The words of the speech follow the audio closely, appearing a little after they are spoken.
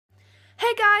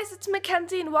Hey guys, it's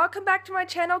Mackenzie and welcome back to my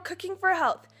channel Cooking for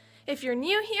Health. If you're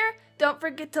new here, don't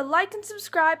forget to like and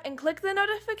subscribe and click the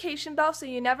notification bell so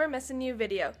you never miss a new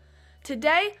video.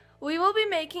 Today, we will be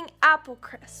making apple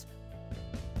crisp.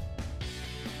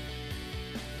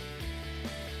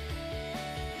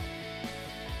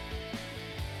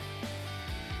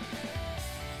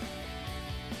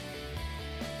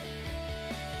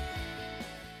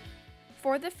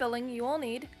 For the filling, you will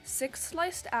need 6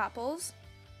 sliced apples,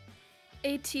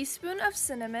 a teaspoon of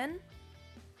cinnamon,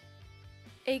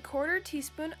 a 1/4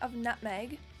 teaspoon of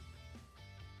nutmeg,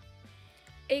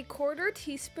 a 1/4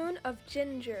 teaspoon of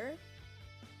ginger,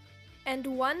 and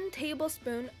 1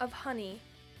 tablespoon of honey.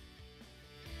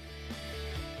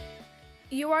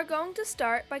 You are going to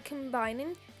start by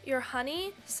combining your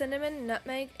honey, cinnamon,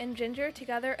 nutmeg, and ginger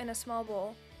together in a small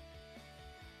bowl.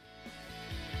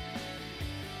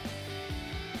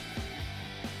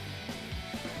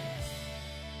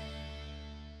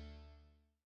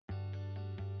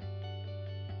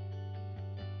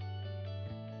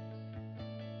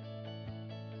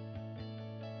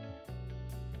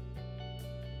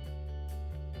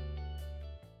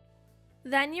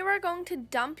 Then you are going to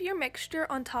dump your mixture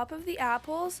on top of the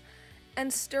apples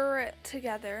and stir it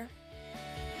together.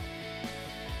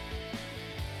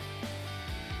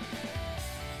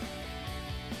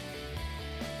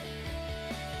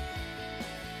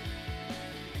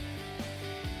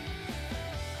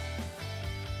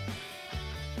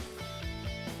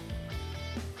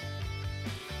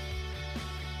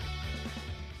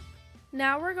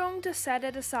 Now we're going to set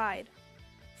it aside.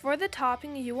 For the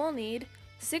topping, you will need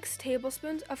 6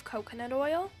 tablespoons of coconut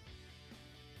oil,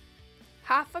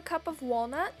 half a cup of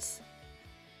walnuts,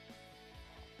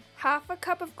 half a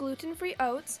cup of gluten-free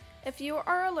oats. If you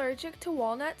are allergic to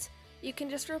walnuts, you can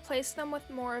just replace them with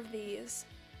more of these.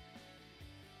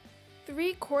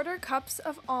 3/4 cups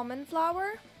of almond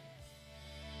flour,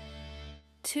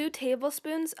 2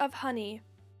 tablespoons of honey,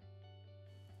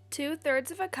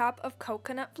 2/3 of a cup of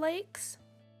coconut flakes,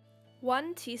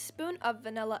 1 teaspoon of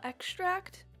vanilla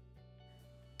extract,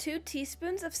 2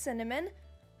 teaspoons of cinnamon,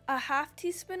 a 1/2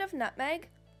 teaspoon of nutmeg,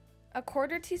 a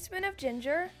 1/4 teaspoon of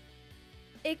ginger,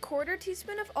 a 1/4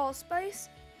 teaspoon of allspice,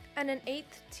 and an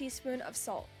 1/8 teaspoon of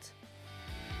salt.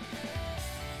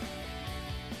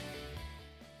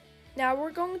 Now we're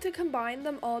going to combine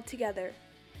them all together.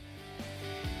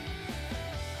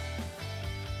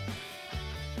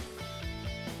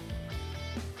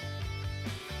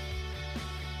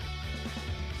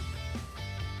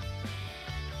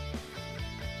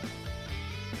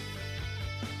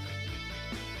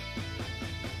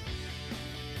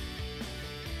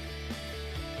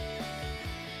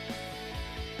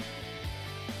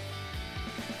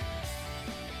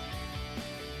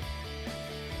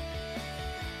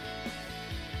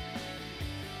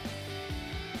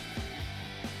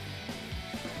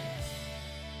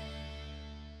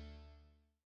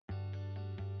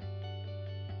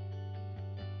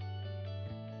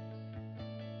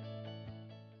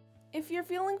 If you're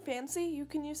feeling fancy, you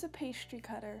can use a pastry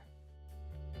cutter.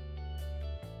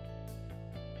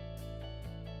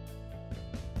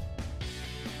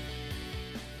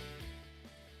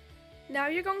 Now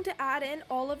you're going to add in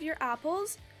all of your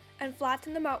apples and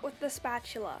flatten them out with the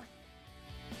spatula.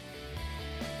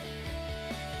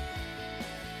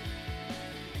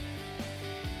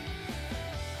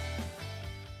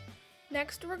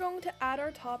 Next, we're going to add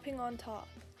our topping on top.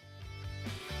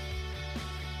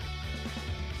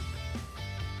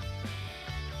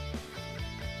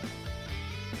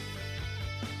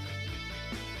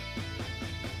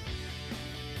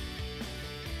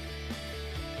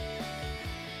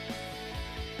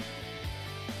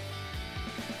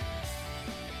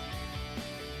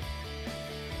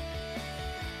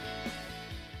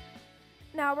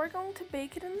 Now we're going to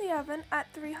bake it in the oven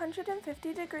at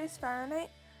 350 degrees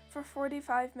Fahrenheit for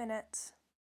 45 minutes.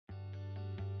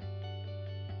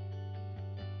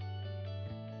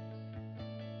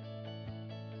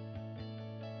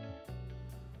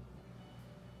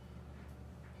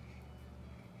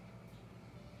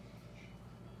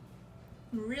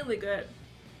 Really good.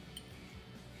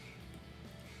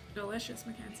 Delicious,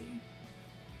 Mackenzie.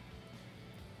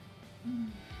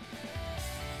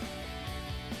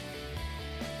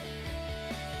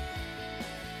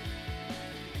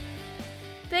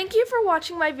 Thank you for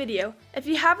watching my video. If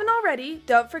you haven't already,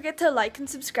 don't forget to like and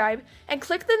subscribe and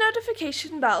click the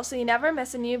notification bell so you never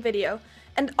miss a new video.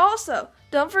 And also,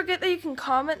 don't forget that you can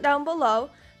comment down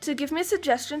below to give me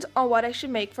suggestions on what I should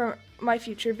make for my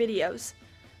future videos.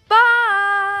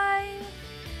 Bye!